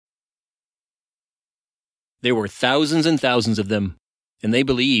There were thousands and thousands of them, and they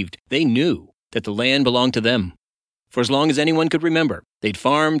believed, they knew, that the land belonged to them. For as long as anyone could remember, they'd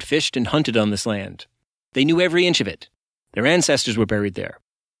farmed, fished, and hunted on this land. They knew every inch of it. Their ancestors were buried there.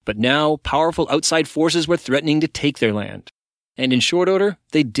 But now, powerful outside forces were threatening to take their land. And in short order,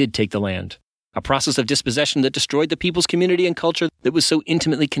 they did take the land. A process of dispossession that destroyed the people's community and culture that was so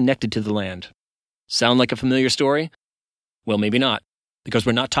intimately connected to the land. Sound like a familiar story? Well, maybe not, because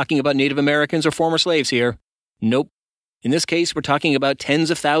we're not talking about Native Americans or former slaves here. Nope. In this case, we're talking about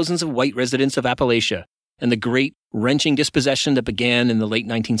tens of thousands of white residents of Appalachia and the great, wrenching dispossession that began in the late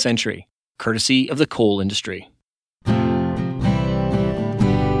 19th century, courtesy of the coal industry.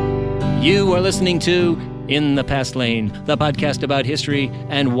 You are listening to In the Past Lane, the podcast about history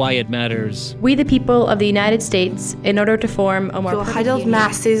and why it matters. We, the people of the United States, in order to form a more huddled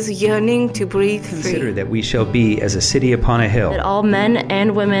masses yearning to breathe free. Consider that we shall be as a city upon a hill. That all men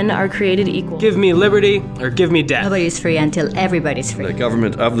and women are created equal. Give me liberty or give me death. Nobody's free until everybody's free. The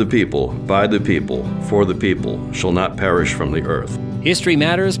government of the people, by the people, for the people, shall not perish from the earth. History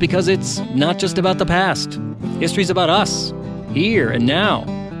matters because it's not just about the past. History's about us, here and now.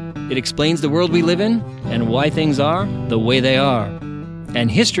 It explains the world we live in and why things are the way they are.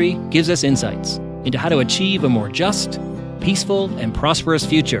 And history gives us insights into how to achieve a more just, peaceful, and prosperous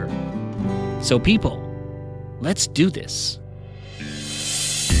future. So people, let's do this.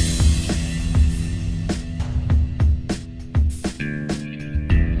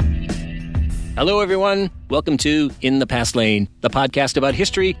 Hello, everyone. Welcome to In the Past Lane, the podcast about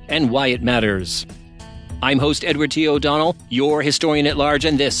history and why it matters. I'm host Edward T. O'Donnell, your historian at large,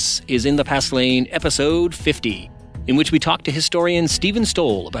 and this is In the Past Lane, episode 50, in which we talk to historian Steven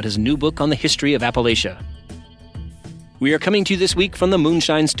Stoll about his new book on the history of Appalachia. We are coming to you this week from the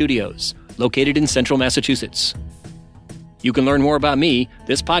Moonshine Studios, located in central Massachusetts. You can learn more about me,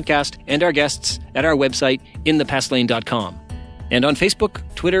 this podcast, and our guests at our website, inthepastlane.com, and on Facebook,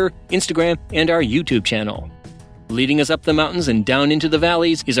 Twitter, Instagram, and our YouTube channel. Leading us up the mountains and down into the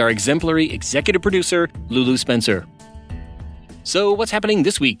valleys is our exemplary executive producer, Lulu Spencer. So what's happening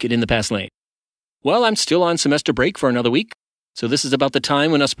this week at In the Past Lane? Well, I'm still on semester break for another week, so this is about the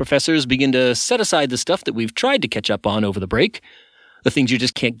time when us professors begin to set aside the stuff that we've tried to catch up on over the break, the things you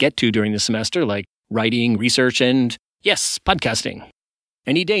just can't get to during the semester, like writing, research, and, yes, podcasting.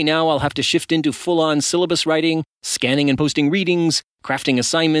 Any day now, I'll have to shift into full-on syllabus writing, scanning and posting readings, crafting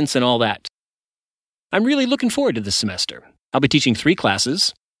assignments, and all that. I'm really looking forward to this semester. I'll be teaching 3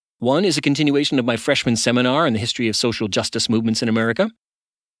 classes. One is a continuation of my freshman seminar on the history of social justice movements in America.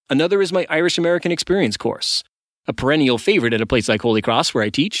 Another is my Irish American Experience course, a perennial favorite at a place like Holy Cross where I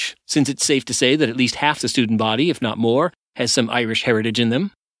teach, since it's safe to say that at least half the student body, if not more, has some Irish heritage in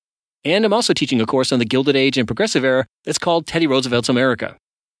them. And I'm also teaching a course on the Gilded Age and Progressive Era that's called Teddy Roosevelt's America.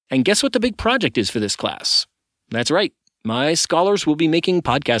 And guess what the big project is for this class? That's right, my scholars will be making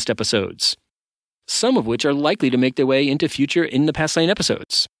podcast episodes, some of which are likely to make their way into future In the Past Lane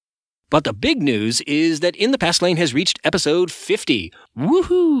episodes. But the big news is that In the Past Lane has reached episode 50.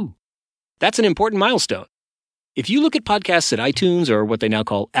 Woohoo! That's an important milestone. If you look at podcasts at iTunes, or what they now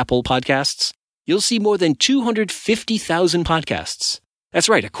call Apple Podcasts, you'll see more than 250,000 podcasts. That's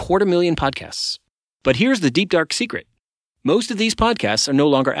right, 250,000 podcasts. But here's the deep dark secret. Most of these podcasts are no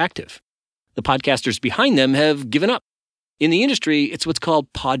longer active. The podcasters behind them have given up. In the industry, it's what's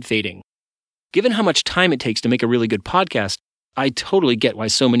called pod fading. Given how much time it takes to make a really good podcast, I totally get why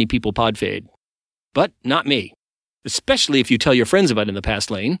so many people pod fade. But not me. Especially if you tell your friends about In the Past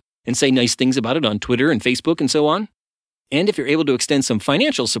Lane and say nice things about it on Twitter and Facebook and so on. And if you're able to extend some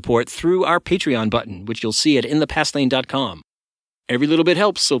financial support through our Patreon button, which you'll see at inthepastlane.com. Every little bit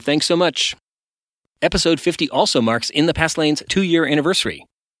helps, so thanks so much. Episode 50 also marks In the Past Lane's 2-year anniversary.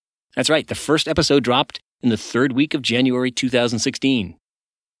 That's right, the first episode dropped in the 3rd week of January 2016.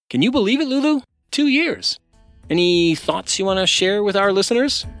 Can you believe it, Lulu? 2 years. Any thoughts you want to share with our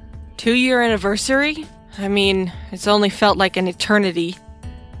listeners? 2-year anniversary? I mean, it's only felt like an eternity.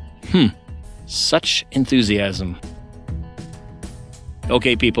 Such enthusiasm.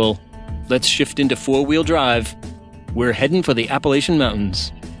 Okay, people, let's shift into 4-wheel drive. We're heading for the Appalachian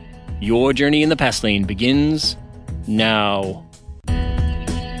Mountains. Your journey in the Past Lane begins now.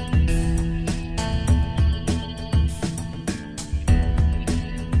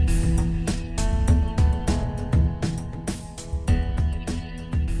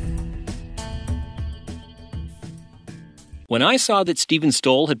 When I saw that Steven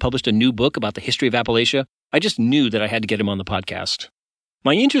Stoll had published a new book about the history of Appalachia, I just knew that I had to get him on the podcast.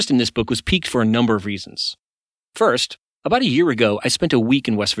 My interest in this book was piqued for a number of reasons. First, about a year ago, I spent a week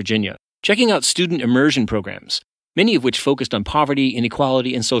in West Virginia, checking out student immersion programs, many of which focused on poverty,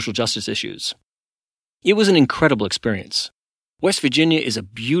 inequality, and social justice issues. It was an incredible experience. West Virginia is a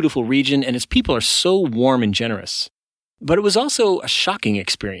beautiful region, and its people are so warm and generous. But it was also a shocking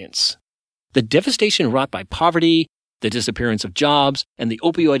experience. The devastation wrought by poverty, the disappearance of jobs, and the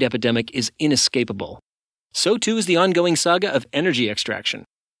opioid epidemic is inescapable. So too is the ongoing saga of energy extraction.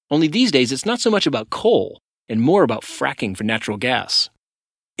 Only these days it's not so much about coal and more about fracking for natural gas.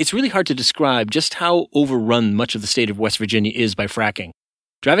 It's really hard to describe just how overrun much of the state of West Virginia is by fracking.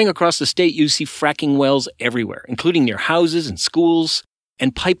 Driving across the state, you see fracking wells everywhere, including near houses and schools,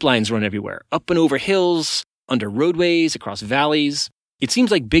 and pipelines run everywhere, up and over hills, under roadways, across valleys. It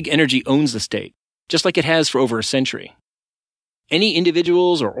seems like big energy owns the state, just like it has for over a century. Any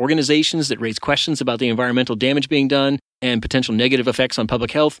individuals or organizations that raise questions about the environmental damage being done and potential negative effects on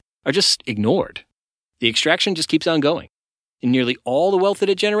public health are just ignored. The extraction just keeps on going, and nearly all the wealth that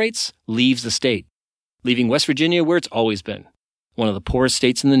it generates leaves the state, leaving West Virginia where it's always been, one of the poorest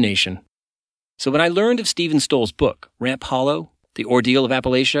states in the nation. So when I learned of Steven Stoll's book, Ramp Hollow, The Ordeal of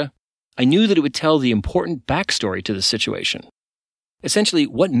Appalachia, I knew that it would tell the important backstory to the situation. Essentially,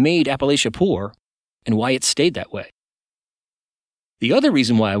 what made Appalachia poor and why it stayed that way. The other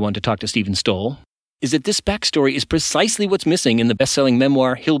reason why I wanted to talk to Steven Stoll is that this backstory is precisely what's missing in the best-selling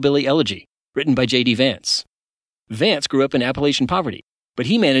memoir Hillbilly Elegy, written by J.D. Vance. Vance grew up in Appalachian poverty, but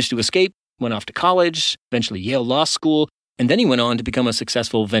he managed to escape, went off to college, eventually Yale Law School, and then he went on to become a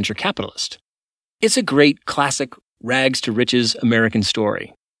successful venture capitalist. It's a great, classic, rags-to-riches American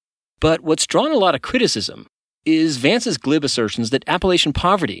story. But what's drawn a lot of criticism is Vance's glib assertions that Appalachian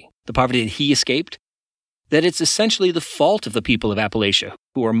poverty, the poverty that he escaped, that it's essentially the fault of the people of Appalachia,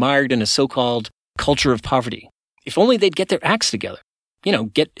 who are mired in a so-called culture of poverty. If only they'd get their acts together.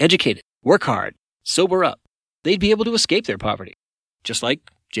 Get educated, work hard, sober up. They'd be able to escape their poverty, just like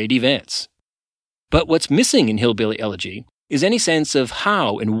J.D. Vance. But what's missing in Hillbilly Elegy is any sense of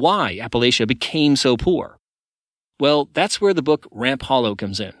how and why Appalachia became so poor. Well, that's where the book Ramp Hollow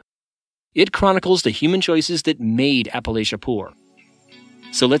comes in. It chronicles the human choices that made Appalachia poor.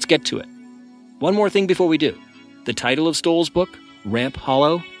 So let's get to it. One more thing before we do. The title of Stoll's book, Ramp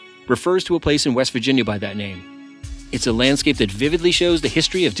Hollow, refers to a place in West Virginia by that name. It's a landscape that vividly shows the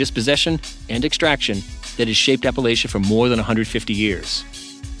history of dispossession and extraction that has shaped Appalachia for more than 150 years.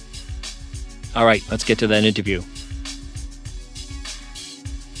 All right, let's get to that interview.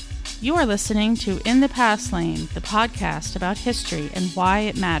 You are listening to In the Past Lane, the podcast about history and why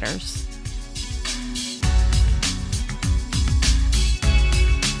it matters.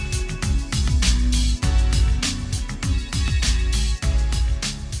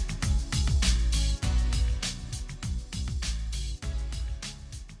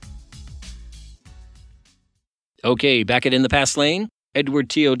 Okay, back at In the Past Lane, Edward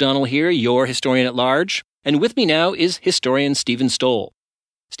T. O'Donnell here, your historian at large, and with me now is historian Steven Stoll.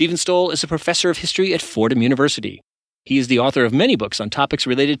 Steven Stoll is a professor of history at Fordham University. He is the author of many books on topics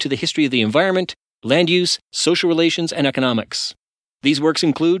related to the history of the environment, land use, social relations, and economics. These works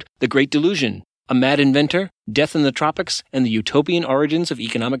include The Great Delusion, A Mad Inventor, Death in the Tropics, and the Utopian Origins of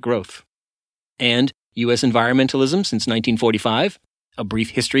Economic Growth, and U.S. Environmentalism since 1945, A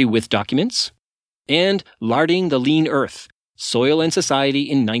Brief History with Documents, and Larding the Lean Earth, Soil and Society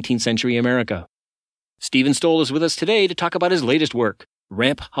in 19th Century America. Steven Stoll is with us today to talk about his latest work,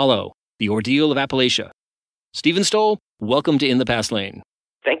 Ramp Hollow, The Ordeal of Appalachia. Steven Stoll, welcome to In the Past Lane.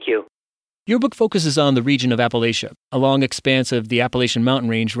 Thank you. Your book focuses on the region of Appalachia, a long expanse of the Appalachian mountain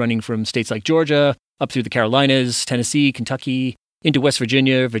range running from states like Georgia, up through the Carolinas, Tennessee, Kentucky, into West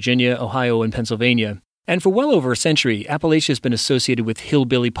Virginia, Ohio, and Pennsylvania. And for well over a century, Appalachia has been associated with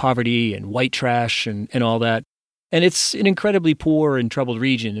hillbilly poverty and white trash and all that. And it's an incredibly poor and troubled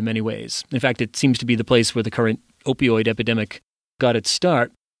region in many ways. In fact, it seems to be the place where the current opioid epidemic got its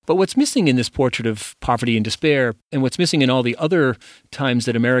start. But what's missing in this portrait of poverty and despair, and what's missing in all the other times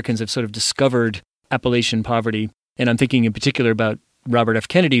that Americans have sort of discovered Appalachian poverty, and I'm thinking in particular about Robert F.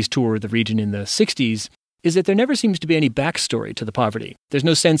 Kennedy's tour of the region in the 60s, is that there never seems to be any backstory to the poverty. There's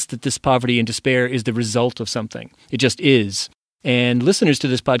no sense that this poverty and despair is the result of something. It just is. And listeners to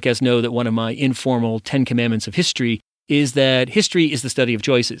this podcast know that one of my informal 10 Commandments of history is that history is the study of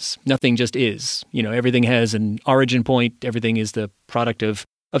choices. Nothing just is. Everything has an origin point. Everything is the product of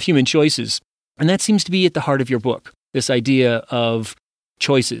human choices. And that seems to be at the heart of your book, this idea of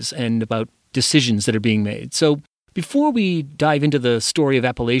choices and about decisions that are being made. So before we dive into the story of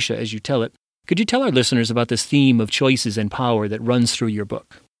Appalachia as you tell it, could you tell our listeners about this theme of choices and power that runs through your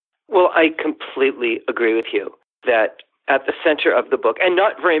book? Well, I completely agree with you that at the center of the book, and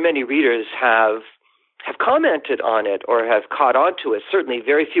not very many readers have commented on it or have caught on to it, certainly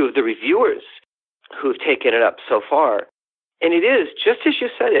very few of the reviewers who've taken it up so far, And it is, just as you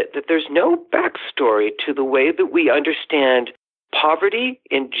said it, that there's no backstory to the way that we understand poverty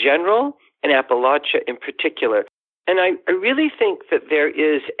in general and Appalachia in particular. And I really think that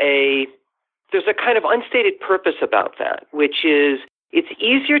there's a kind of unstated purpose about that, which is it's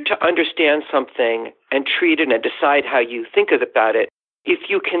easier to understand something and treat it and decide how you think about it if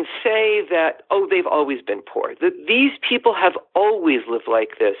you can say that, oh, they've always been poor, that these people have always lived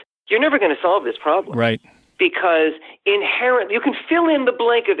like this. You're never going to solve this problem. Right. Because inherently, you can fill in the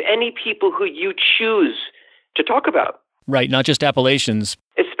blank of any people who you choose to talk about. Right, not just Appalachians.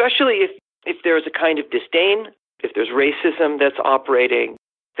 Especially if there's a kind of disdain, if there's racism that's operating.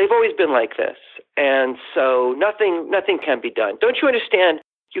 They've always been like this. And so nothing can be done. Don't you understand?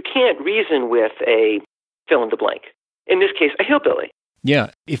 You can't reason with a fill in the blank. In this case, a hillbilly.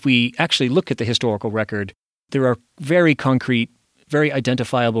 Yeah, if we actually look at the historical record, there are very concrete, very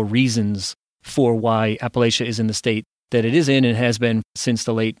identifiable reasons for why Appalachia is in the state that it is in and has been since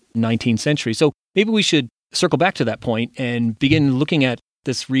the late 19th century. So maybe we should circle back to that point and begin looking at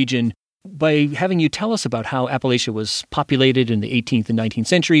this region by having you tell us about how Appalachia was populated in the 18th and 19th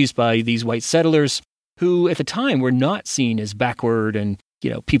centuries by these white settlers who at the time were not seen as backward and,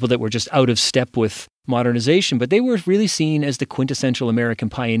 people that were just out of step with modernization, but they were really seen as the quintessential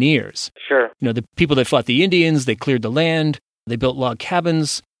American pioneers. Sure. The people that fought the Indians, they cleared the land, they built log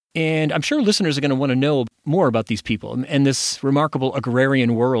cabins. And I'm sure listeners are going to want to know more about these people and this remarkable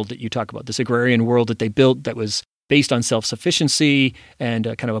agrarian world that you talk about, this agrarian world that they built that was based on self-sufficiency and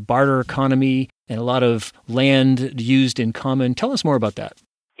kind of a barter economy and a lot of land used in common. Tell us more about that.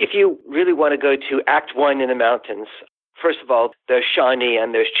 If you really want to go to Act 1 in the mountains, first of all, there's Shawnee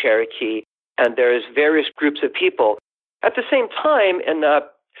and there's Cherokee and there's various groups of people. At the same time, in the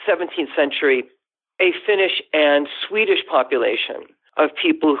 17th century, a Finnish and Swedish population of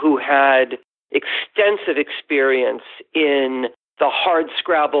people who had extensive experience in the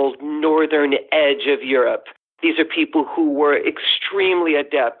hard-scrabbled northern edge of Europe. These are people who were extremely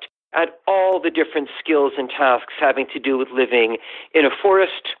adept at all the different skills and tasks having to do with living in a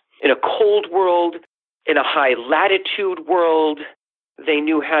forest, in a cold world, in a high-latitude world. They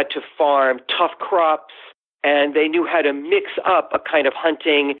knew how to farm tough crops, and they knew how to mix up a kind of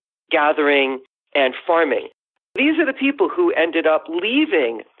hunting, gathering, and farming. These are the people who ended up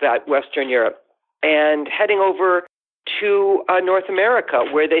leaving that Western Europe and heading over to North America,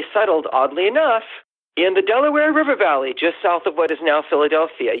 where they settled, oddly enough, in the Delaware River Valley, just south of what is now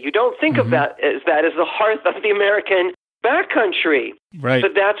Philadelphia. You don't think of that as the hearth of the American backcountry. Right.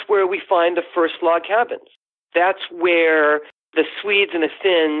 But that's where we find the first log cabins. That's where the Swedes and the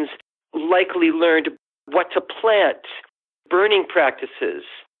Finns likely learned what to plant, burning practices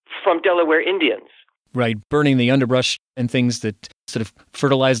from Delaware Indians. Right, burning the underbrush and things that sort of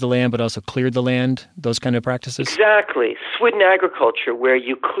fertilized the land but also cleared the land, those kind of practices? Exactly. Swidden agriculture, where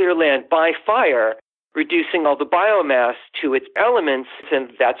you clear land by fire, reducing all the biomass to its elements,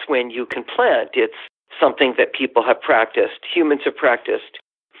 and that's when you can plant. It's something that people have practiced, humans have practiced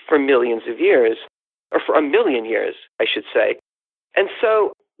for millions of years, or for 1 million years, I should say. And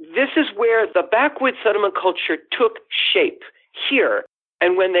so this is where the backwoods settlement culture took shape here.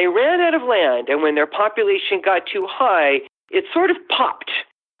 And when they ran out of land and when their population got too high, it sort of popped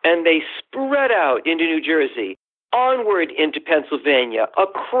and they spread out into New Jersey, onward into Pennsylvania,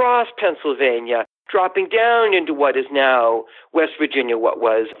 across Pennsylvania, dropping down into what is now West Virginia, what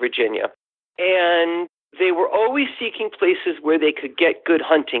was Virginia. And they were always seeking places where they could get good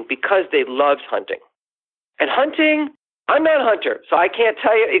hunting because they loved hunting. And hunting, I'm not a hunter, so I can't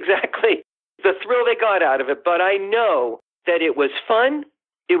tell you exactly the thrill they got out of it, but I know that it was fun,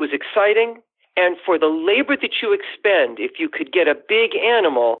 it was exciting, and for the labor that you expend, if you could get a big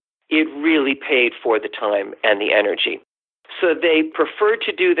animal, it really paid for the time and the energy. So they preferred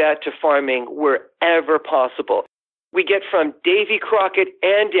to do that to farming wherever possible. We get from Davy Crockett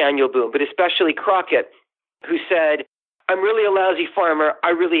and Daniel Boone, but especially Crockett, who said, I'm really a lousy farmer, I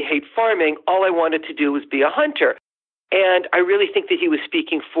really hate farming, all I wanted to do was be a hunter. And I really think that he was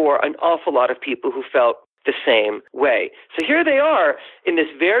speaking for an awful lot of people who felt the same way. So here they are in this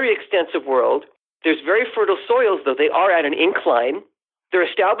very extensive world. There's very fertile soils, though they are at an incline. They're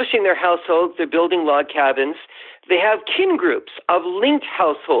establishing their households. They're building log cabins. They have kin groups of linked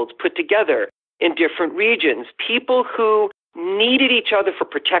households put together in different regions, people who needed each other for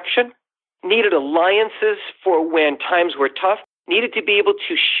protection, needed alliances for when times were tough, needed to be able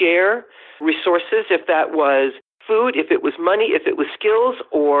to share resources, if that was food, if it was money, if it was skills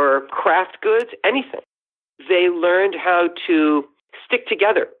or craft goods, anything. They learned how to stick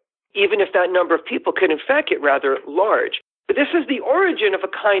together, even if that number of people could in fact get rather large. But this is the origin of a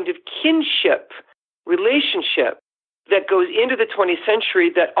kind of kinship relationship that goes into the 20th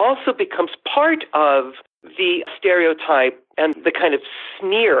century that also becomes part of the stereotype and the kind of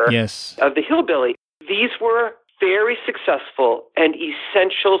sneer of the hillbilly. These were very successful and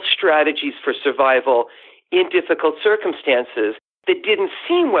essential strategies for survival in difficult circumstances that didn't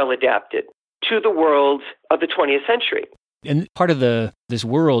seem well adapted to the world of the 20th century. And part of this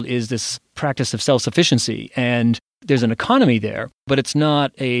world is this practice of self-sufficiency, and there's an economy there, but it's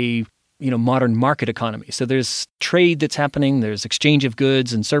not a modern market economy. So there's trade that's happening, there's exchange of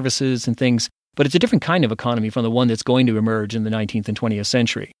goods and services and things, but it's a different kind of economy from the one that's going to emerge in the 19th and 20th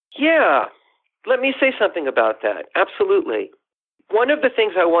century. Yeah. Let me say something about that. Absolutely. One of the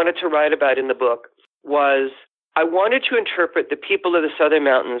things I wanted to write about in the book was I wanted to interpret the people of the Southern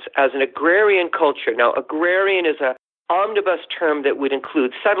Mountains as an agrarian culture. Now, agrarian is an omnibus term that would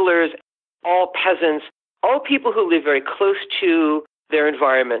include settlers, all peasants, all people who live very close to their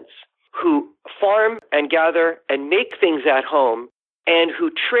environments, who farm and gather and make things at home, and who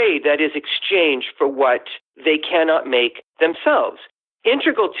trade, that is, exchange for what they cannot make themselves.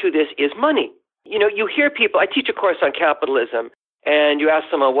 Integral to this is money. You hear people, I teach a course on capitalism, and you ask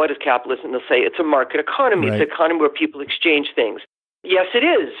someone, what is capitalism? And they'll say, it's a market economy. Right. It's an economy where people exchange things. Yes, it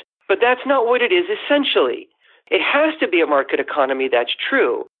is, but that's not what it is essentially. It has to be a market economy, that's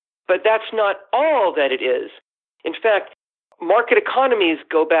true, but that's not all that it is. In fact, market economies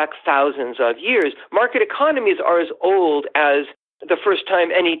go back thousands of years. Market economies are as old as the first time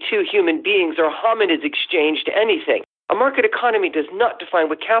any two human beings or hominids exchanged anything. A market economy does not define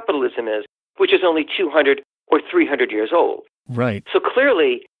what capitalism is, which is only 200 or 300 years old. Right. So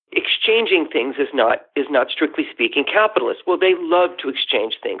clearly, exchanging things is not strictly speaking capitalist. Well, they loved to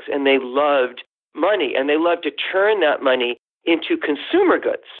exchange things, and they loved money, and they loved to turn that money into consumer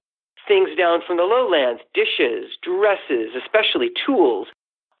goods. Things down from the lowlands, dishes, dresses, especially tools,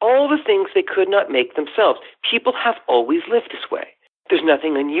 all the things they could not make themselves. People have always lived this way. There's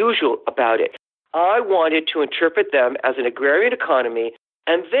nothing unusual about it. I wanted to interpret them as an agrarian economy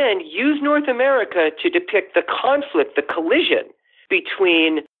and then use North America to depict the conflict, the collision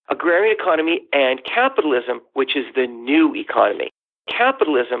between agrarian economy and capitalism, which is the new economy.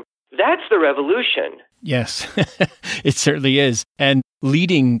 Capitalism, that's the revolution. Yes, it certainly is. And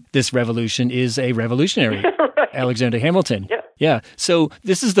leading this revolution is a revolutionary, right. Alexander Hamilton. Yeah. So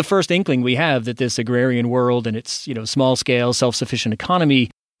this is the first inkling we have that this agrarian world and its, small-scale, self-sufficient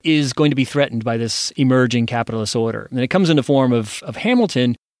economy is going to be threatened by this emerging capitalist order. And it comes in the form of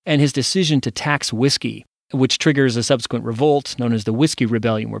Hamilton and his decision to tax whiskey, which triggers a subsequent revolt known as the Whiskey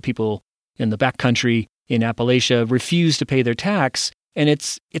Rebellion, where people in the backcountry in Appalachia refuse to pay their tax. And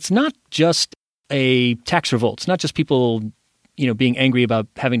it's not just a tax revolt. It's not just people, being angry about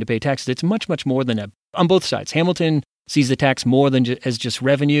having to pay taxes. It's much, much more than that. On both sides. Hamilton sees the tax more than as just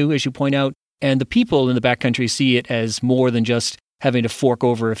revenue, as you point out, and the people in the backcountry see it as more than just having to fork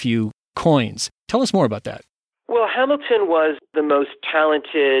over a few coins. Tell us more about that. Well, Hamilton was the most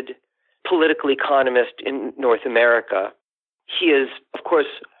talented political economist in North America. He is, of course,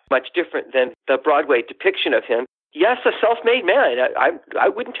 much different than the Broadway depiction of him. Yes, a self-made man. I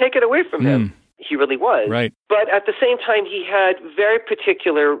wouldn't take it away from him. He really was. Right. But at the same time, he had very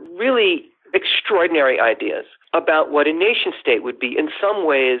particular, really extraordinary ideas about what a nation state would be. In some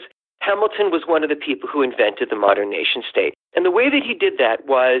ways, Hamilton was one of the people who invented the modern nation state. And the way that he did that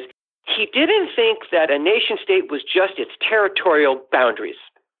was he didn't think that a nation state was just its territorial boundaries,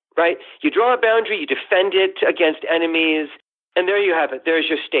 right? You draw a boundary, you defend it against enemies, and there you have it. There's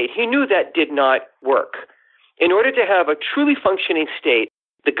your state. He knew that did not work. In order to have a truly functioning state,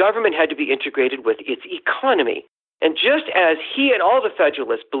 the government had to be integrated with its economy. And just as he and all the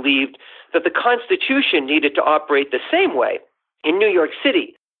Federalists believed that the Constitution needed to operate the same way in New York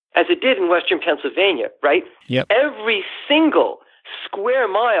City as it did in Western Pennsylvania, right? Yep. Every single square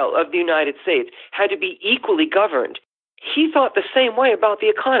mile of the United States had to be equally governed. He thought the same way about the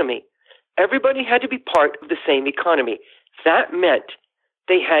economy. Everybody had to be part of the same economy. That meant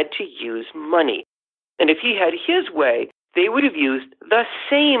they had to use money. And if he had his way, they would have used the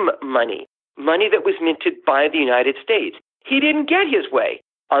same money that was minted by the United States. He didn't get his way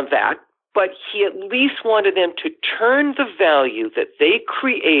on that, but he at least wanted them to turn the value that they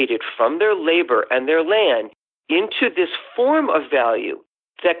created from their labor and their land into this form of value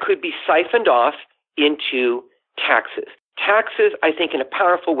that could be siphoned off into taxes. Taxes, I think, in a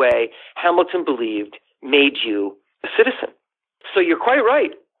powerful way, Hamilton believed, made you a citizen. So you're quite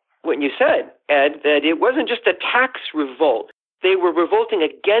right when you said, Ed, that it wasn't just a tax revolt. They were revolting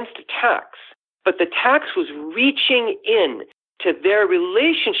against tax, but the tax was reaching in to their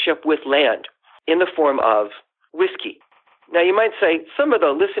relationship with land in the form of whiskey. Now, you might say, some of the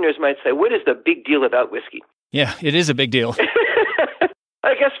listeners might say, what is the big deal about whiskey? Yeah, it is a big deal.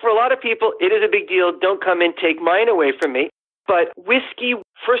 I guess for a lot of people, it is a big deal. Don't come and take mine away from me. But whiskey,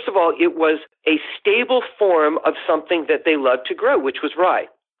 first of all, it was a stable form of something that they loved to grow, which was rye.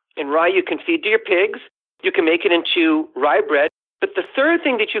 And rye you can feed to your pigs. You can make it into rye bread. But the third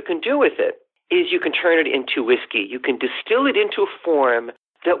thing that you can do with it is you can turn it into whiskey. You can distill it into a form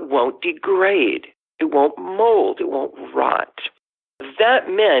that won't degrade. It won't mold. It won't rot. That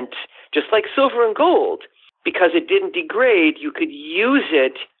meant, just like silver and gold, because it didn't degrade, you could use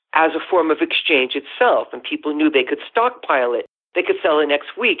it as a form of exchange itself. And people knew they could stockpile it. They could sell it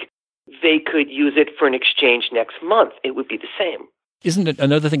next week. They could use it for an exchange next month. It would be the same. Isn't it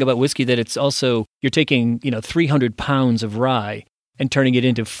another thing about whiskey that it's also, you're taking, 300 pounds of rye and turning it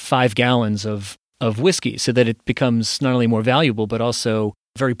into 5 gallons of whiskey so that it becomes not only more valuable, but also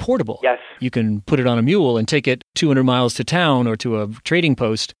very portable. Yes. You can put it on a mule and take it 200 miles to town or to a trading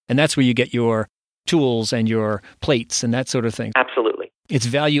post, and that's where you get your tools and your plates and that sort of thing. Absolutely. It's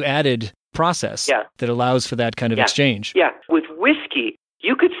value-added process that allows for that kind of exchange. Yeah. With whiskey,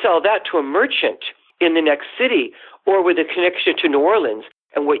 you could sell that to a merchant in the next city or with a connection to New Orleans,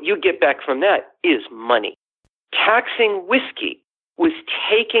 and what you get back from that is money. Taxing whiskey was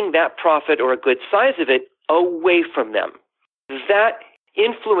taking that profit or a good size of it away from them. That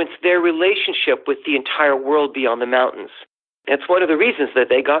influenced their relationship with the entire world beyond the mountains. That's one of the reasons that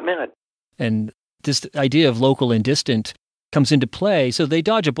they got mad. And this idea of local and distant comes into play. So they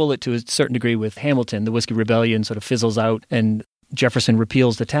dodge a bullet to a certain degree with Hamilton. The Whiskey Rebellion sort of fizzles out and Jefferson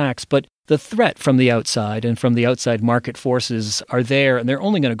repeals the tax. But the threat from the outside and from the outside market forces are there, and they're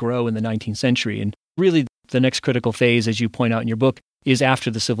only going to grow in the 19th century. And really, the next critical phase, as you point out in your book, is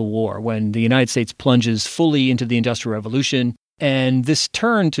after the Civil War, when the United States plunges fully into the Industrial Revolution. And this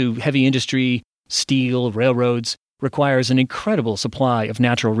turn to heavy industry, steel, railroads, requires an incredible supply of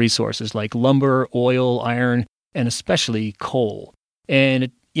natural resources like lumber, oil, iron, and especially coal.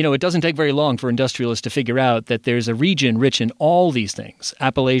 And it doesn't take very long for industrialists to figure out that there's a region rich in all these things,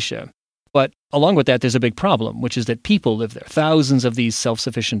 Appalachia. But along with that, there's a big problem, which is that people live there. Thousands of these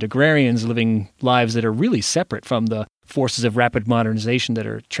self-sufficient agrarians living lives that are really separate from the forces of rapid modernization that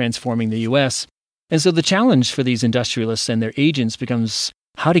are transforming the U.S. And so the challenge for these industrialists and their agents becomes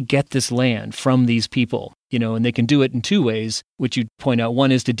how to get this land from these people, and they can do it in two ways, which you point out.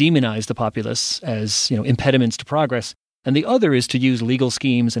 One is to demonize the populace as, impediments to progress. And the other is to use legal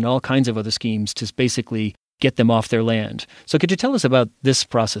schemes and all kinds of other schemes to basically get them off their land. So could you tell us about this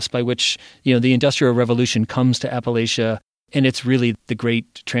process by which, the Industrial Revolution comes to Appalachia, and it's really the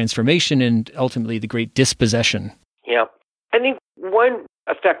great transformation and ultimately the great dispossession? Yeah. I think one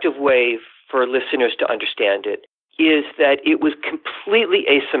effective way for listeners to understand it is that it was completely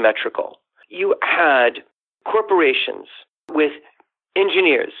asymmetrical. You had corporations with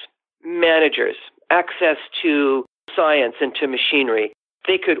engineers, managers, access to science and to machinery.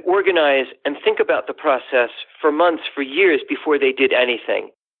 They could organize and think about the process for months, for years before they did anything.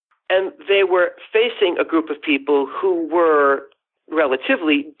 And they were facing a group of people who were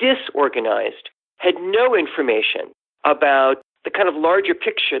relatively disorganized, had no information about the kind of larger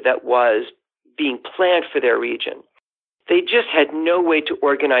picture that was being planned for their region. They just had no way to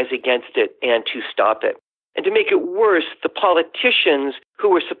organize against it and to stop it. And to make it worse, the politicians who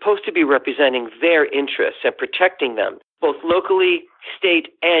were supposed to be representing their interests and protecting them, both locally, state,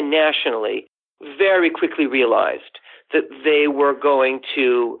 and nationally, very quickly realized that they were going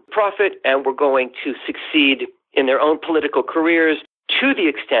to profit and were going to succeed in their own political careers to the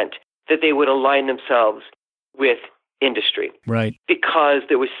extent that they would align themselves with industry. Right. Because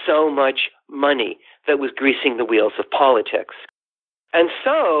there was so much money that was greasing the wheels of politics. And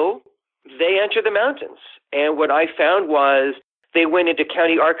so they entered the mountains. And what I found was they went into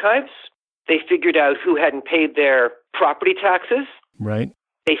county archives. They figured out who hadn't paid their property taxes. Right.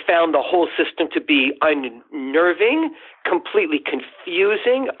 They found the whole system to be unnerving, completely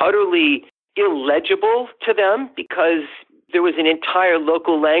confusing, utterly illegible to them because there was an entire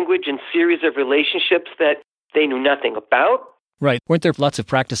local language and series of relationships that they knew nothing about. Right. Weren't there lots of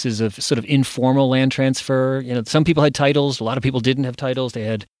practices of sort of informal land transfer? Some people had titles. A lot of people didn't have titles. They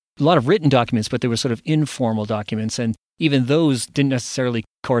had a lot of written documents, but there were sort of informal documents. And even those didn't necessarily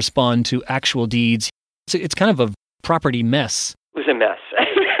correspond to actual deeds. So it's kind of a property mess. It was a mess.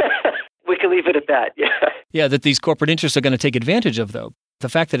 We can leave it at that. Yeah. Yeah, that these corporate interests are going to take advantage of, though. The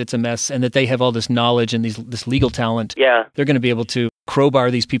fact that it's a mess and that they have all this knowledge and this legal talent, they're going to be able to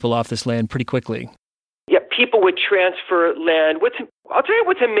crowbar these people off this land pretty quickly. Yeah, people would transfer land. I'll tell you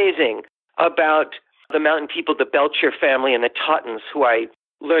what's amazing about the mountain people, the Belcher family and the Tottens, who I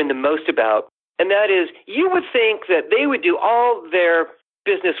learned the most about. And that is, you would think that they would do all their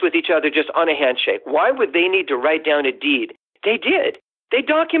business with each other just on a handshake. Why would they need to write down a deed? They did. They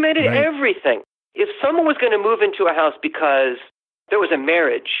documented everything. If someone was going to move into a house because there was a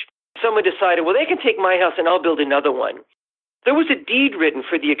marriage, someone decided, well, they can take my house and I'll build another one. There was a deed written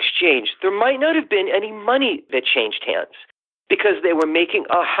for the exchange. There might not have been any money that changed hands because they were making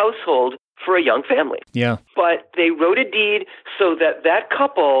a household for a young family. Yeah. But they wrote a deed so that that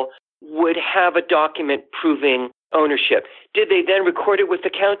couple would have a document proving ownership. Did they then record it with the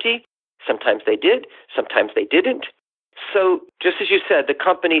county? Sometimes they did. Sometimes they didn't. So just as you said, the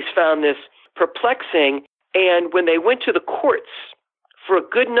companies found this perplexing. And when they went to the courts for a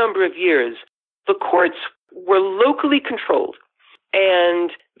good number of years, the courts were locally controlled.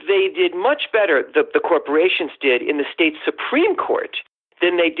 And they did much better, the corporations did, in the state Supreme Court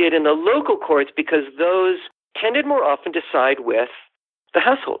than they did in the local courts because those tended more often to side with the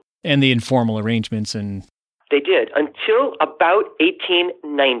household. And the informal arrangements. And they did, until about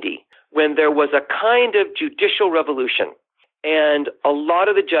 1890, when there was a kind of judicial revolution. And a lot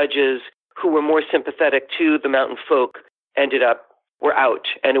of the judges who were more sympathetic to the mountain folk were out.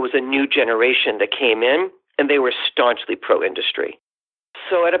 And it was a new generation that came in, and they were staunchly pro-industry.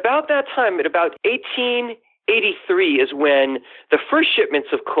 So at about that time, at about 1883 is when the first shipments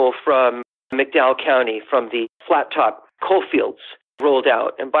of coal from McDowell County, from the flat-top coal fields, rolled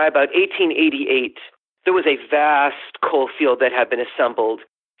out. And by about 1888, there was a vast coal field that had been assembled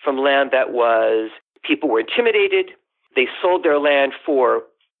from land that people were intimidated. They sold their land for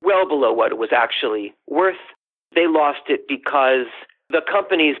well below what it was actually worth. They lost it because the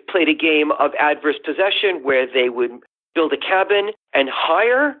companies played a game of adverse possession where they would build a cabin and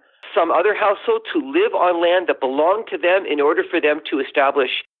hire some other household to live on land that belonged to them in order for them to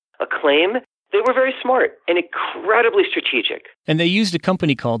establish a claim. They were very smart and incredibly strategic. And they used a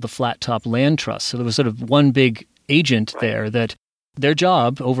company called the Flat Top Land Trust. So there was sort of one big agent there that their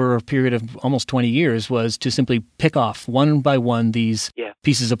job over a period of almost 20 years was to simply pick off one by one these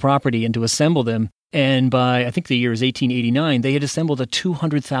pieces of property and to assemble them. And by, I think the year is 1889, they had assembled a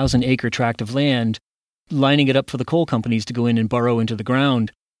 200,000-acre tract of land, lining it up for the coal companies to go in and burrow into the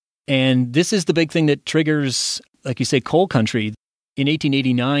ground. And this is the big thing that triggers, like you say, coal country. In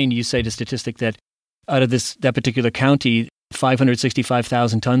 1889, you cite a statistic that out of that particular county,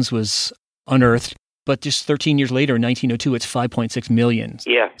 565,000 tons was unearthed. But just 13 years later, in 1902, it's 5.6 million.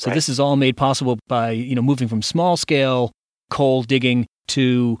 Yeah. So this is all made possible by, moving from small-scale coal digging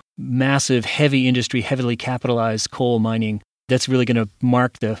to massive, heavy industry, heavily capitalized coal mining. That's really going to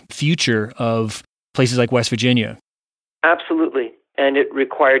mark the future of places like West Virginia. Absolutely. And it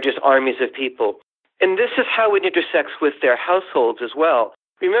required just armies of people. And this is how it intersects with their households as well.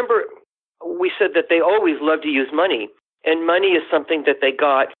 Remember, we said that they always loved to use money. And money is something that they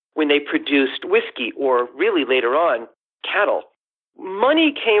got when they produced whiskey or really later on, cattle.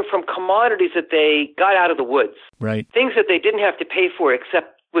 Money came from commodities that they got out of the woods. Right. Things that they didn't have to pay for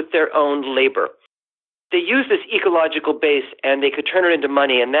except with their own labor. They used this ecological base and they could turn it into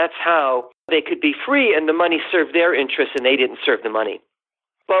money, and that's how they could be free and the money served their interests and they didn't serve the money.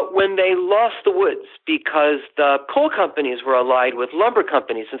 But when they lost the woods because the coal companies were allied with lumber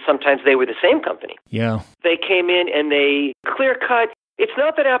companies, and sometimes they were the same company. Yeah. They came in and they clear-cut. It's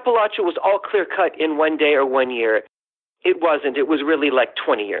not that Appalachia was all clear-cut in one day or 1 year. It wasn't. It was really like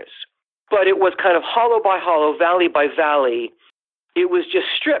 20 years. But it was kind of hollow by hollow, valley by valley. It was just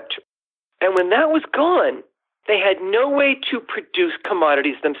stripped. And when that was gone, they had no way to produce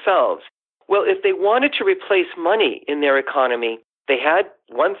commodities themselves. Well, if they wanted to replace money in their economy, they had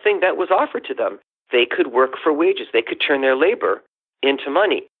one thing that was offered to them. They could work for wages. They could turn their labor into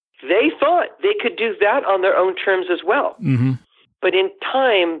money. They thought they could do that on their own terms as well. Mm-hmm. But in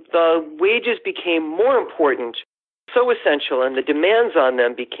time, the wages became more important, so essential, and the demands on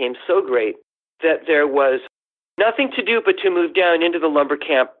them became so great that there was nothing to do but to move down into the lumber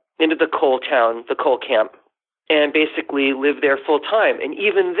camp, into the coal town, the coal camp, and basically live there full time. And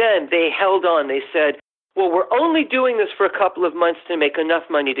even then, they held on. They said, well, we're only doing this for a couple of months to make enough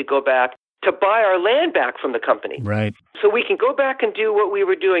money to go back, to buy our land back from the company. Right. So we can go back and do what we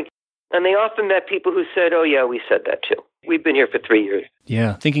were doing. And they often met people who said, oh, yeah, we said that too. We've been here for 3 years.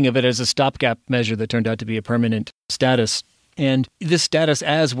 Yeah, thinking of it as a stopgap measure that turned out to be a permanent status. And this status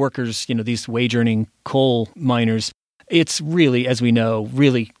as workers, these wage-earning coal miners, it's really, as we know,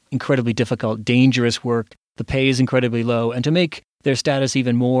 really incredibly difficult, dangerous work. The pay is incredibly low. And to make their status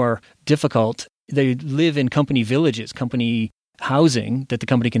even more difficult, they live in company villages, company housing that the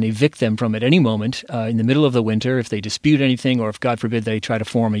company can evict them from at any moment in the middle of the winter if they dispute anything or if, God forbid, they try to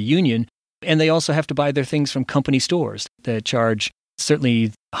form a union. And they also have to buy their things from company stores that charge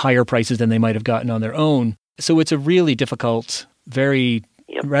certainly higher prices than they might have gotten on their own. So it's a really difficult, very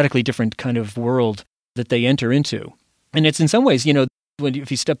radically different kind of world that they enter into. And it's in some ways,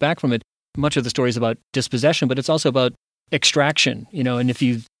 if you step back from it, much of the story is about dispossession, but it's also about extraction, and if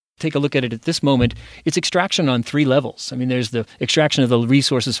you take a look at it at this moment, it's extraction on 3 levels. I mean, there's the extraction of the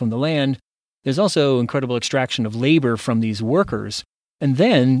resources from the land. There's also incredible extraction of labor from these workers. And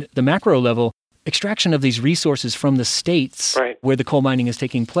then the macro level, extraction of these resources from the states where the coal mining is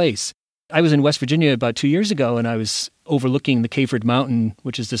taking place. I was in West Virginia about 2 years ago, and I was overlooking the Caford Mountain,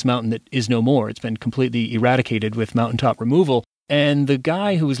 which is this mountain that is no more. It's been completely eradicated with mountaintop removal. And the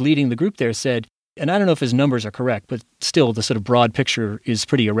guy who was leading the group there said, and I don't know if his numbers are correct, but still the sort of broad picture is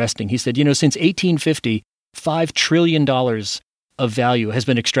pretty arresting. He said, since 1850, $5 trillion of value has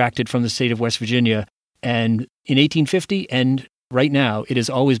been extracted from the state of West Virginia. And in 1850 and right now, it has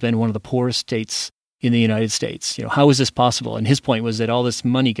always been one of the poorest states in the United States. How is this possible? And his point was that all this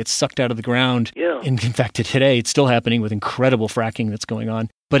money gets sucked out of the ground. Yeah. And in fact, today, it's still happening with incredible fracking that's going on,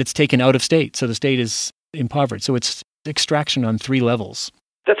 but it's taken out of state. So the state is impoverished. So it's extraction on 3 levels.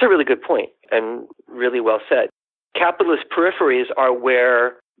 That's a really good point and really well said. Capitalist peripheries are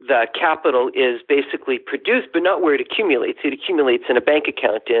where the capital is basically produced, but not where it accumulates. It accumulates in a bank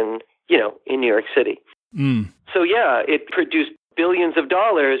account in New York City. So it produced billions of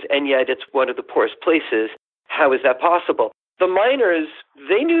dollars, and yet it's one of the poorest places. How is that possible? The miners,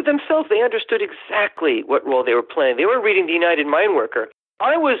 they knew themselves. They understood exactly what role they were playing. They were reading the United Mine Worker.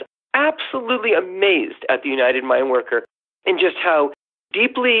 I was absolutely amazed at the United Mine Worker and just how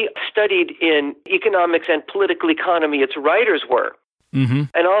deeply studied in economics and political economy its writers were. Mm-hmm.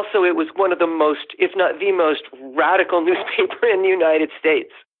 And also it was one of the most, if not the most, radical newspaper in the United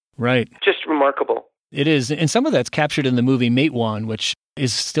States. Right. Just remarkable. It is. And some of that's captured in the movie Matewan, which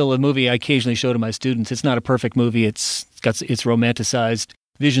is still a movie I occasionally show to my students. It's not a perfect movie. It's got its romanticized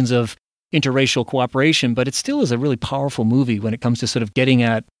visions of interracial cooperation, but it still is a really powerful movie when it comes to sort of getting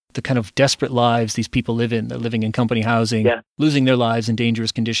at the kind of desperate lives these people live in. They're living in company housing, losing their lives in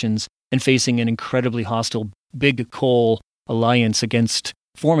dangerous conditions, and facing an incredibly hostile big coal alliance against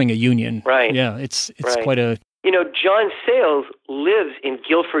forming a union. Right. Yeah, it's quite a... John Sayles lives in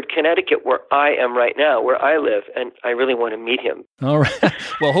Guilford, Connecticut, where I am right now, where I live, and I really want to meet him. All right.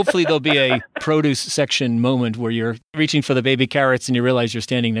 Well, hopefully there'll be a produce section moment where you're reaching for the baby carrots and you realize you're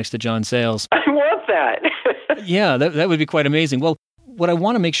standing next to John Sayles. I want that. Yeah, that would be quite amazing. Well, what I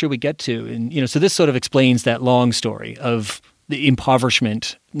want to make sure we get to, and so this sort of explains that long story of the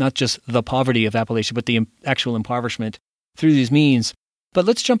impoverishment, not just the poverty of Appalachia, but the actual impoverishment through these means. But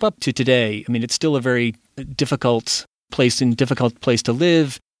let's jump up to today. I mean, it's still a very difficult place to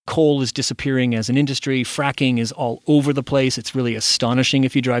live. Coal is disappearing as an industry. Fracking is all over the place. It's really astonishing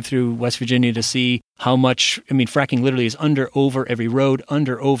if you drive through West Virginia to see how much, fracking literally is over every road,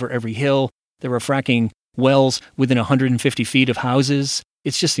 over every hill. There are fracking wells within 150 feet of houses.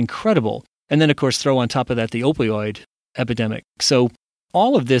 It's just incredible. And then, of course, throw on top of that the opioid epidemic. So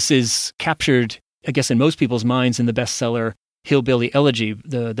all of this is captured, I guess, in most people's minds in the bestseller Hillbilly Elegy,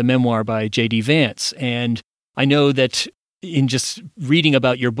 the memoir by J.D. Vance. And I know that in just reading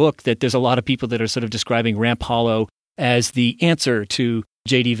about your book that there's a lot of people that are sort of describing Ramp Hollow as the answer to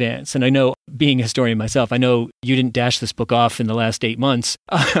J.D. Vance. And I know, being a historian myself, I know you didn't dash this book off in the last 8 months.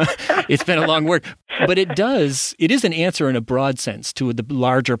 It's been a long work. But it is an answer in a broad sense to the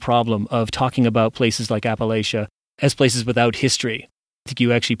larger problem of talking about places like Appalachia as places without history. I think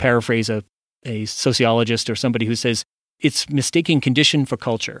you actually paraphrase a sociologist or somebody who says, it's mistaking condition for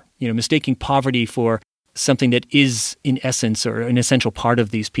culture, mistaking poverty for something that is in essence or an essential part of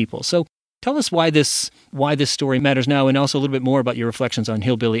these people. So tell us why this story matters now, and also a little bit more about your reflections on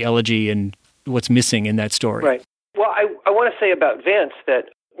Hillbilly Elegy and what's missing in that story. Right. Well, I want to say about Vance that,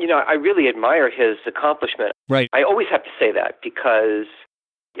 I really admire his accomplishment. Right. I always have to say that because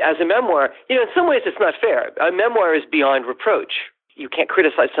as a memoir, in some ways it's not fair. A memoir is beyond reproach. You can't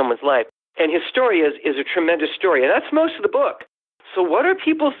criticize someone's life. And his story is a tremendous story, and that's most of the book. So what are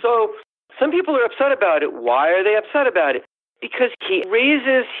people some people are upset about it. Why are they upset about it? Because he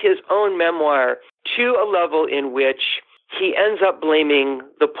raises his own memoir to a level in which he ends up blaming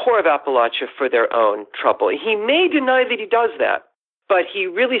the poor of Appalachia for their own trouble. He may deny that he does that, but he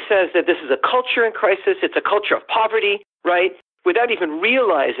really says that this is a culture in crisis. It's a culture of poverty, right? Without even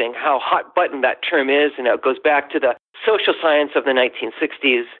realizing how hot button that term is, and how it goes back to the social science of the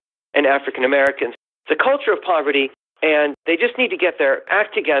 1960s. And African Americans. It's a culture of poverty, and they just need to get their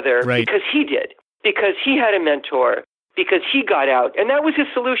act together because he did, because he had a mentor, because he got out, and that was his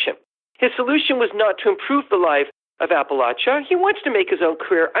solution. His solution was not to improve the life of Appalachia. He wants to make his own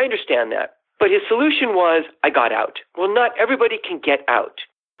career. I understand that. But his solution was, I got out. Well, not everybody can get out,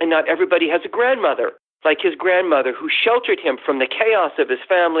 and not everybody has a grandmother like his grandmother, who sheltered him from the chaos of his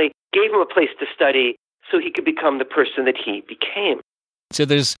family, gave him a place to study so he could become the person that he became. So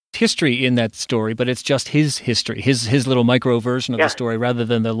there's history in that story, but it's just his history, his little micro version of the story, rather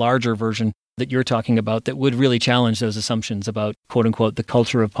than the larger version that you're talking about that would really challenge those assumptions about, quote unquote, the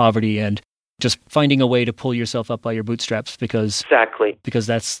culture of poverty and just finding a way to pull yourself up by your bootstraps because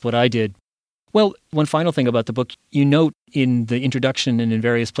that's what I did. Well, one final thing about the book, you note in the introduction and in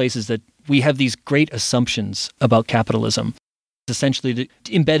various places that we have these great assumptions about capitalism. Essentially,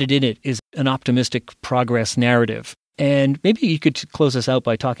 embedded in it is an optimistic progress narrative. And maybe you could close us out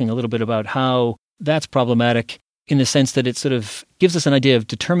by talking a little bit about how that's problematic in the sense that it sort of gives us an idea of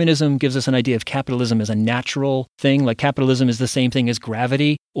determinism, gives us an idea of capitalism as a natural thing, like capitalism is the same thing as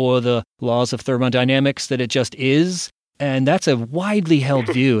gravity or the laws of thermodynamics, that it just is. And that's a widely held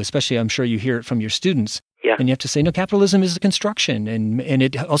view, especially I'm sure you hear it from your students. Yeah. And you have to say, no, capitalism is a construction, and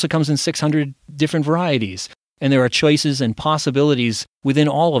it also comes in 600 different varieties. And there are choices and possibilities within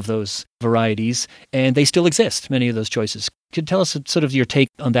all of those varieties, and they still exist, many of those choices. Could you tell us sort of your take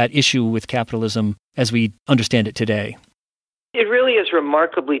on that issue with capitalism as we understand it today? It really is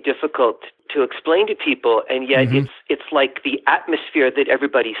remarkably difficult to explain to people, and yet it's like the atmosphere that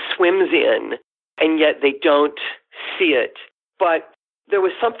everybody swims in, and yet they don't see it. But there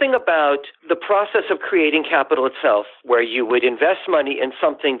was something about the process of creating capital itself where you would invest money in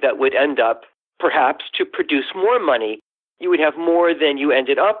something that would end up perhaps to produce more money. You would have more than you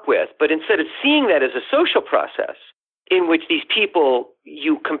ended up with. But instead of seeing that as a social process in which these people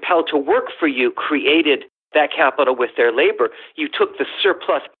you compelled to work for you created that capital with their labor, you took the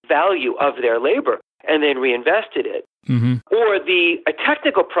surplus value of their labor and then reinvested it. Or a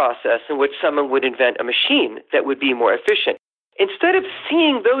technical process in which someone would invent a machine that would be more efficient. Instead of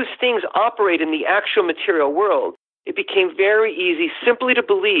seeing those things operate in the actual material world, it became very easy simply to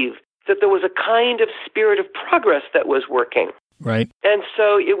believe that there was a kind of spirit of progress that was working. Right. And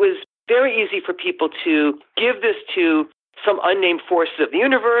so it was very easy for people to give this to some unnamed forces of the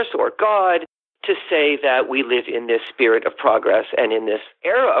universe or God to say that we live in this spirit of progress and in this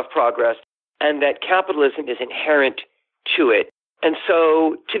era of progress, and that capitalism is inherent to it. And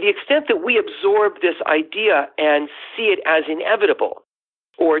so to the extent that we absorb this idea and see it as inevitable,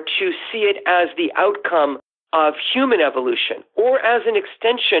 or to see it as the outcome of human evolution, or as an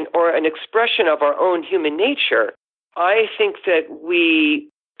extension or an expression of our own human nature, I think that we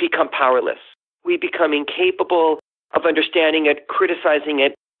become powerless. We become incapable of understanding it, criticizing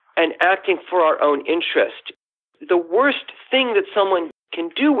it, and acting for our own interest. The worst thing that someone can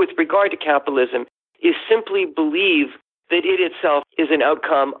do with regard to capitalism is simply believe that it itself is an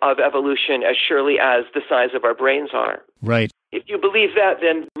outcome of evolution as surely as the size of our brains are. Right. If you believe that,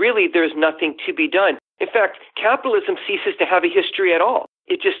 then really there's nothing to be done. In fact, capitalism ceases to have a history at all.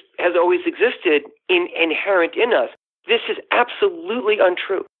 It just has always existed inherent in us. This is absolutely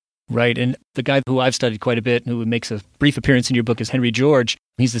untrue. Right. And the guy who I've studied quite a bit and who makes a brief appearance in your book is Henry George.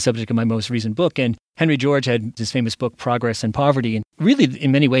 He's the subject of my most recent book. And Henry George had his famous book, Progress and Poverty. And really,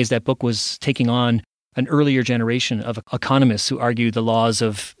 in many ways, that book was taking on an earlier generation of economists who argue the laws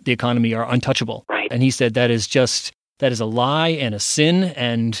of the economy are untouchable. Right. And he said that is a lie and a sin,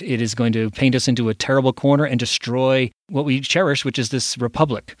 and it is going to paint us into a terrible corner and destroy what we cherish, which is this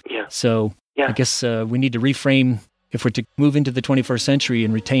republic. Yeah. So I guess we need to reframe, if we're to move into the 21st century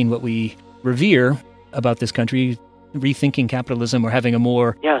and retain what we revere about this country, rethinking capitalism or having a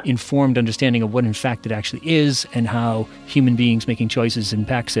more informed understanding of what in fact it actually is and how human beings making choices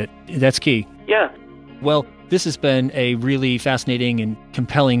impacts it. That's key. Yeah. Well, this has been a really fascinating and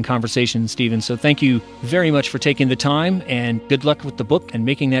compelling conversation, Steven. So thank you very much for taking the time, and good luck with the book and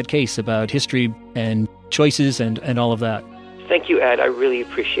making that case about history and choices and all of that. Thank you, Ed. I really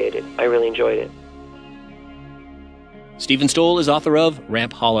appreciate it. I really enjoyed it. Steven Stoll is author of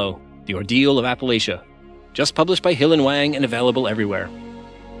Ramp Hollow, The Ordeal of Appalachia, just published by Hill & Wang and available everywhere.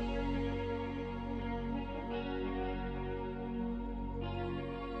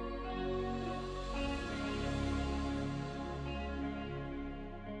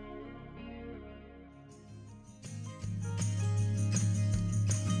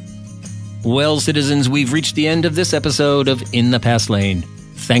 Well, citizens, we've reached the end of this episode of In the Past Lane.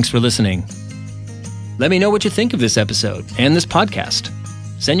 Thanks for listening. Let me know what you think of this episode and this podcast.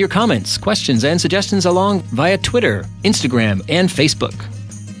 Send your comments, questions, and suggestions along via Twitter, Instagram, and Facebook.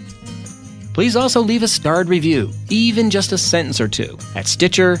 Please also leave a starred review, even just a sentence or two, at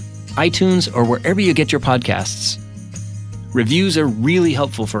Stitcher, iTunes, or wherever you get your podcasts. Reviews are really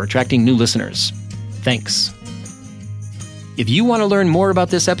helpful for attracting new listeners. Thanks. If you want to learn more about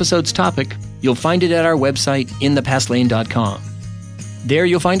this episode's topic, you'll find it at our website, inthepastlane.com. There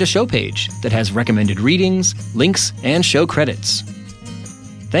you'll find a show page that has recommended readings, links, and show credits.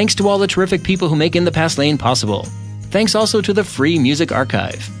 Thanks to all the terrific people who make In the Past Lane possible. Thanks also to the Free Music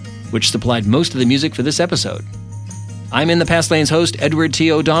Archive, which supplied most of the music for this episode. I'm In the Past Lane's host, Edward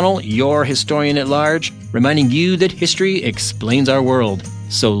T. O'Donnell, your historian at large, reminding you that history explains our world,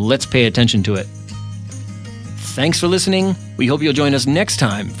 so let's pay attention to it. Thanks for listening. We hope you'll join us next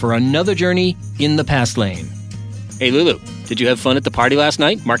time for another journey in the Past Lane. Hey, Lulu, did you have fun at the party last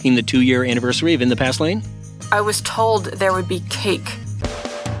night, marking the 2-year anniversary of In the Past Lane? I was told there would be cake.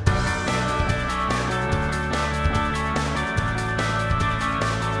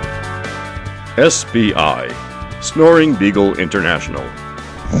 SBI, Snoring Beagle International.